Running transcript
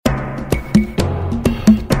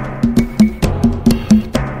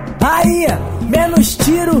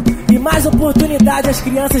mais oportunidade às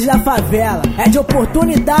crianças da favela. É de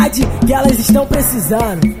oportunidade que elas estão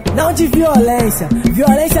precisando, não de violência.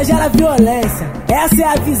 Violência gera violência. Essa é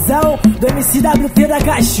a visão do MCWT da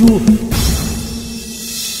Caxu.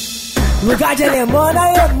 Lugar de Alemão na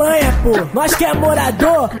Alemanha, pô. Nós que é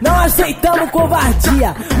morador, não aceitamos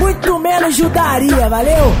covardia, muito menos judaria,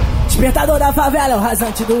 valeu? Despertador da favela é o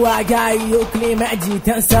rasante do H e o clima é de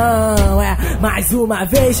tensão. É, mais uma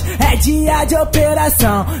vez, é dia de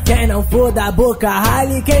operação. Quem não for da boca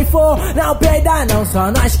rale, quem for não peida não. Só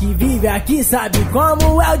nós que vive aqui sabe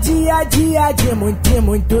como é o dia a dia de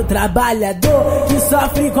muito trabalhador que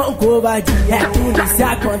sofre com covardia. É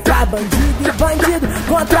polícia contra bandido e bandido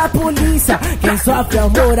contra a polícia. Quem sofre é o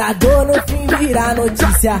morador, no fim vira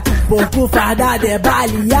notícia. Porco fardado é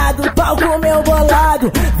baleado, pau comeu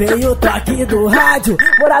bolado. Veio o toque do rádio,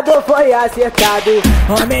 morador foi acertado.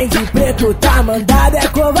 Homem de preto tá mandado, é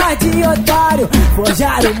covarde e otário.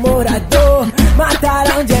 Forjaram o morador,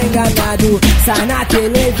 mataram de enganado. Sai na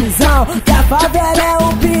televisão que a favela é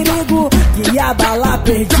um perigo, que a bala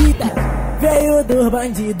perdida veio dos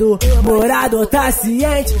bandidos. Morador tá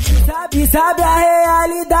ciente, sabe a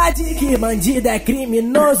realidade, que bandido é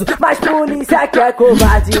criminoso, mas polícia que é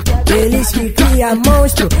covarde. Eles que criam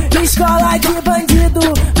monstro, escola de bandido,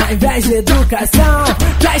 ao invés de educação,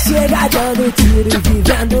 quer chegar dando tiro e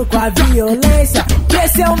vivendo com a violência.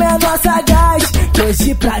 Esse é o menor sagaz, que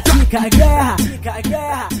hoje pratica guerra,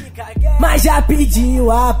 mas já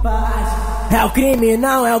pediu a paz. É o crime,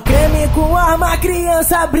 não é o crime, com arma a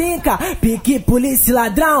criança brinca. Pique polícia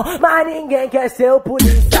ladrão, mas ninguém quer ser o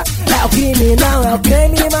polícia. É o crime, não é o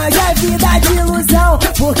crime, mas é vida de ilusão,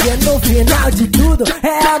 porque no final de tudo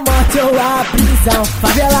é a morte ou a prisão.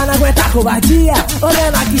 Favela não aguenta covardia, o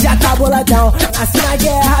menor que já tá boladão. Nasce na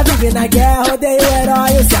guerra, vive na guerra, odeia o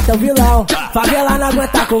herói, o certo é o vilão. Favela não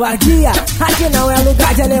aguenta covardia, aqui não é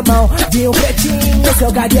lugar de alemão. De um pretinho,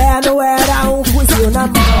 seu caderno era um fuzil na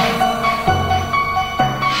mão.